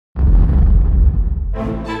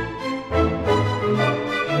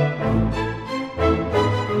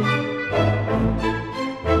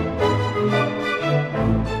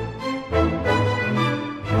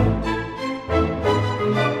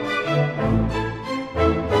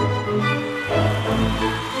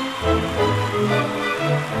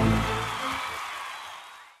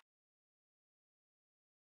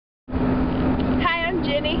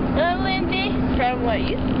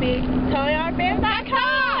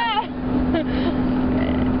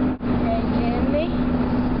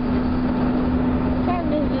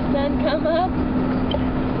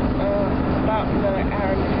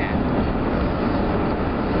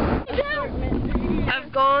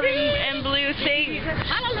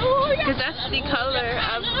Because that's the color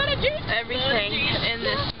of everything in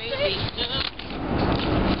this movie.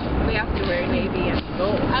 We have to wear navy and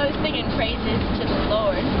gold. I was singing praises to the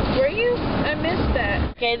Lord. Were you? I missed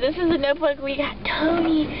that. Okay, this is the notebook we got.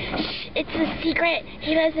 Tony, shh, it's a secret.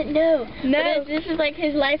 He doesn't know. No. But this is like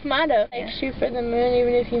his life motto. Like, shoot for the moon,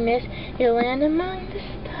 even if you miss, you'll land among the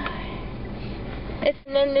stars.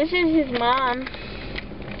 And then this is his mom.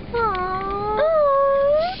 Aww.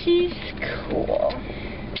 She's cool.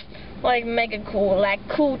 Like, mega cool. Like,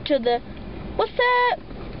 cool to the... What's up?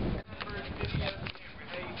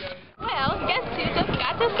 Well, guess who just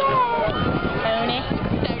got to say? Tony.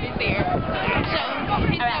 Tony's here. So,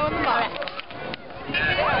 he's throwing the ball.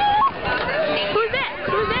 Who's that?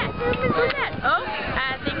 Who's that? Who's that? Oh,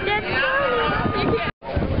 I think that's Tony. Hey guys.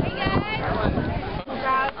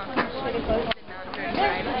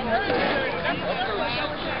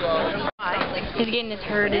 He's getting his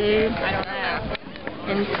herded. I don't know.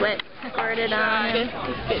 And sweat squirted on him.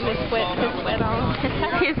 He's getting his sweat on.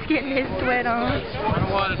 He's getting his sweat on. I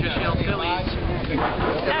don't want to just yell sillies.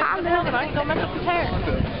 I'm building. Don't mess up his hair.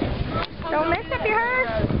 Don't mess up your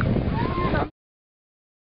hair.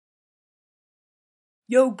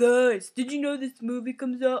 Yo guys, did you know this movie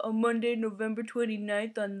comes out on Monday, November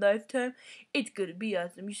 29th on Lifetime? It's gonna be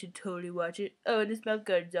awesome. You should totally watch it. Oh, and the smell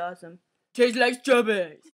card's awesome. Tastes like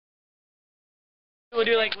strawberries. We'll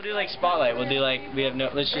do like spotlight. We'll do like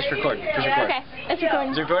let's just record. Just record. Okay, it's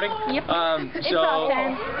recording. Is it recording? Yep. So all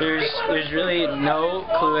time. there's really no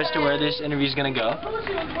clue as to where this interview's gonna go.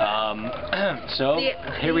 So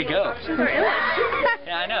here we go.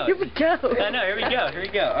 Yeah, I know. Here we go. I know. Here we go. Here we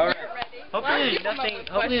go. All right. Hopefully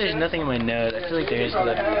there's nothing in my nose. I feel like there is. No,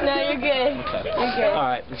 you're good. Okay. You're good. All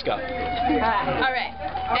right. Let's go. Alright.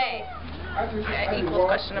 Hey. Equals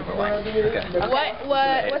question number 1. Okay.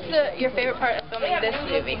 What's your favorite part of filming this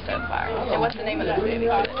movie so far? And what's the name of this movie?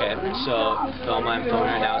 Okay, so the film I'm filming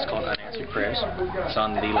right now is called Unanswered Prayers. It's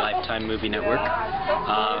on the Lifetime Movie Network.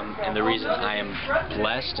 And the reason I am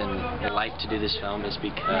blessed and like to do this film is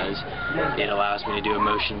because it allows me to do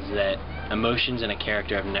emotions and a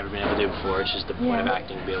character I've never been able to do before. It's just the point of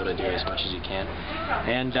acting, to be able to do as much as you can.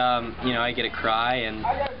 And, you know, I get to cry, and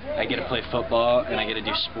I get to play football, and I get to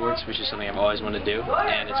do sports, which is something I've always wanted to do.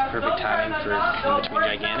 And it's perfect timing for In Between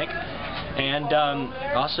Gigantic. And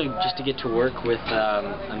also just to get to work with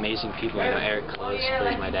amazing people. You know, Eric Close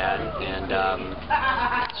plays my dad, and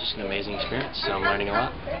it's just an amazing experience, so I'm learning a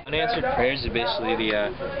lot. Unanswered Prayers is basically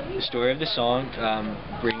the story of the song,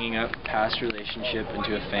 bringing up past relationship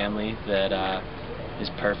into a family that is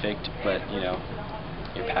perfect, but, you know,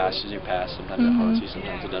 your past is your past. Sometimes it haunts you,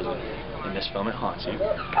 sometimes it doesn't. In this film, it haunts you.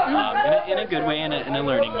 In a good way, in a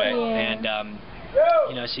learning way. And,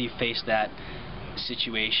 you know, so you face that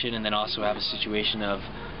situation, and then also have a situation of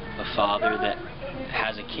a father that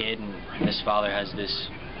has a kid, and this father has this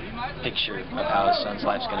picture of how his son's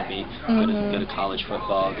life's going to be. Go to college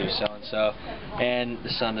football, do so and so, and the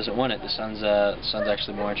son doesn't want it. The son's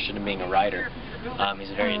actually more interested in being a writer.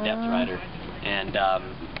 He's a very adept writer, and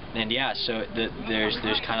yeah, so there's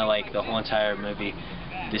kind of like the whole entire movie,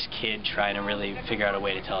 this kid trying to really figure out a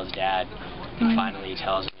way to tell his dad, and finally he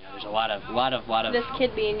tells him. There's a lot of This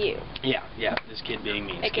kid being you. Yeah, this kid being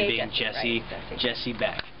me. This kid being Jesse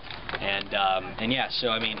Beck. And yeah, so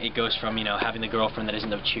I mean, it goes from, you know, having the girlfriend that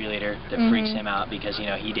isn't a cheerleader that freaks him out because, you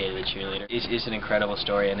know, he dated a cheerleader. It's an incredible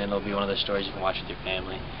story, and it'll be one of those stories you can watch with your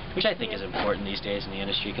family, which I think is important these days in the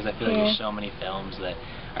industry, because I feel like there's so many films that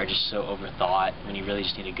are just so overthought when you really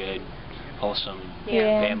just need a good, wholesome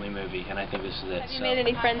family movie, and I think this is it. Have you made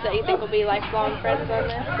any friends that you think will be lifelong friends on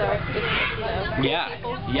this? Or just, you know,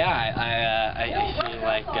 I feel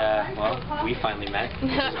like well, we finally met, which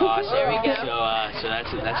is awesome. There we go. So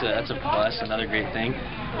that's a plus, another great thing.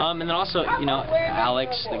 And then also, you know,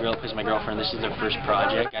 Alex, the girl who plays my girlfriend, this is their first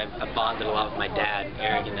project. I've bonded a lot with my dad,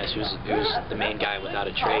 Eric, in this, who's the main guy without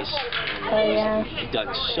a trace. He's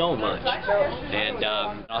done so much. And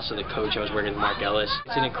also the coach I was working with, Mark Ellis.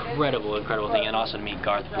 It's an incredible thing, and also to meet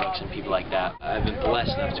Garth Brooks and people like that. I've been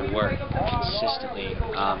blessed enough to work consistently,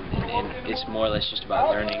 and it's more or less just about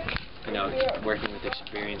learning. You know, working with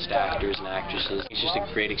experienced actors and actresses. It's just a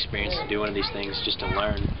great experience to do one of these things, just to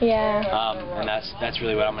learn. Yeah. And that's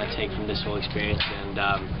really what I'm going to take from this whole experience, and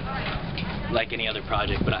like any other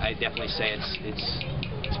project. But I definitely say it's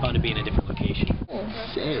fun to be in a different location.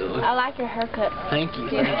 I like your haircut. Thank you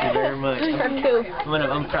very much.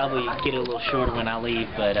 I'm probably get a little shorter when I leave,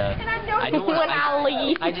 but I don't want I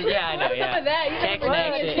leave. I know, yeah. Text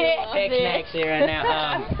next here right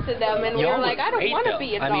now. To them, and we're like, I don't want to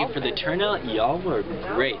be a dolphin. I mean, for the turnout, y'all were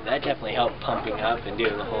great. That definitely helped pumping up and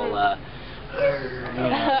doing the whole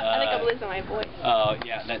I think I'm losing my voice. Oh,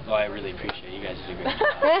 yeah, that's why I really appreciate you guys do a great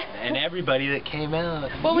job. And everybody that came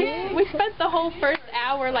out. Well, we spent the whole first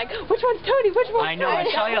hour like, which one's Tony? Which one's I know, I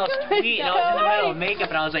saw y'all's tweet, and I was in the middle of makeup,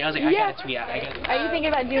 and I was like, I gotta tweet, I gotta tweet. Are you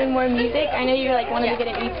thinking about doing more music? I know you like wanted to get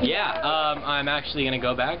an EP. Yeah, I'm actually gonna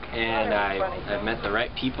go back, and I've met the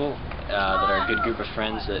right people that are a good group of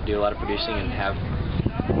friends that do a lot of producing and have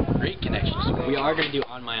great connections. We are going to do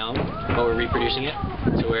On My Own, but we're reproducing it,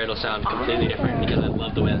 so where it'll sound completely different because I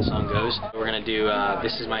love the way that song goes. We're going to do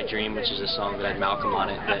This Is My Dream, which is a song that had Malcolm on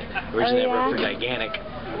it that originally wrote for Gigantic,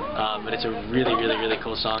 but it's a really, really, really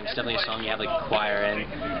cool song. It's definitely a song you have like a choir in,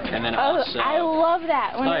 and then also... I love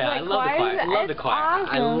that. When I love the choir. I love the choir.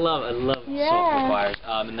 Awesome. I love soulful choirs.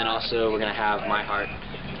 And then also we're going to have My Heart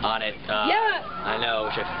on it. I know,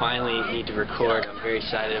 which I finally need to record. I'm very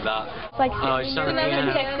excited about. Like, it's on the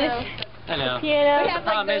piano. I know. Piano. The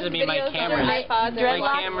problem is, my cameras.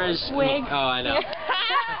 Wig. Oh, I know.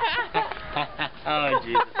 Oh,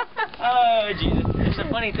 Jesus. Oh, Jesus. It's the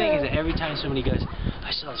funny thing is that every time somebody goes, I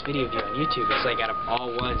saw this video of you on YouTube, it's like out of all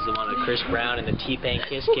ones, the one with Chris Brown and the T-Pain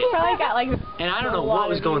Kiss Kiss. Probably got like. And I don't know what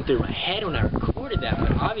was going through my head when I recorded that,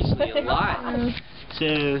 but obviously a lot.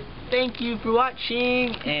 So, thank you for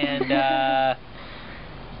watching, and, yeah.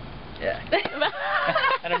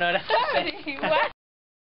 I don't know what else to say.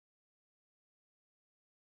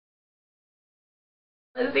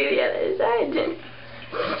 Let's see the other side, Jen.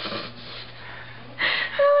 I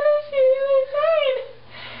want to see the other side.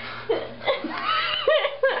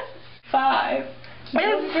 5.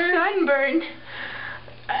 It's sunburned.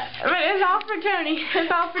 But it's all for Tony.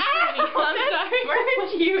 It's all for Tony. I'm sorry.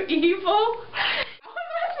 Burnt, you evil. How am I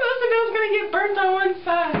supposed to know it's going to get burnt on one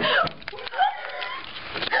side?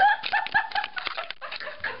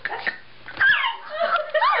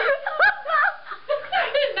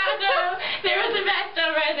 No, there was a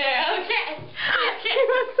bathtub right there. Okay. No,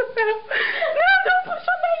 don't push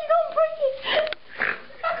on that. You're going to break it.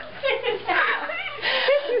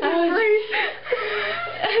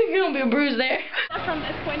 It's going to be a bruise there. From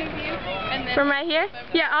this point of view, and then From right here?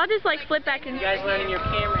 Yeah, I'll just like flip back and. You guys learning your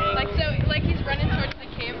camera angle? like he's running towards the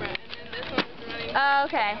camera, and then this one's running. Oh,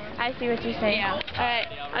 okay. I see what you're saying. Yeah. All right.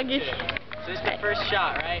 I'll just. So this is the first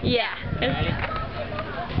shot, right? Yeah. Ready?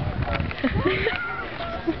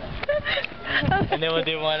 And then we'll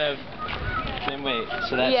do one of. Then wait.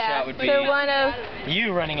 So that shot would be. So one of.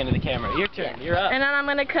 You running into the camera. Your turn. You're up. And then I'm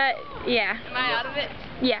gonna cut. Yeah. Am I out of it?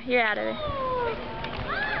 Yeah, you're out of it.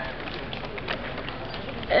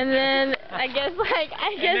 And then I guess like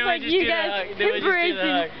you guys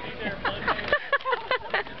inspiration.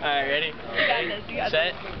 Alright, ready? You got this. You got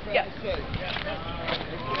Set? this. Yeah.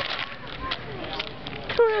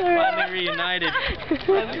 Finally reunited.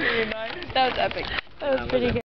 That was epic. That was pretty good.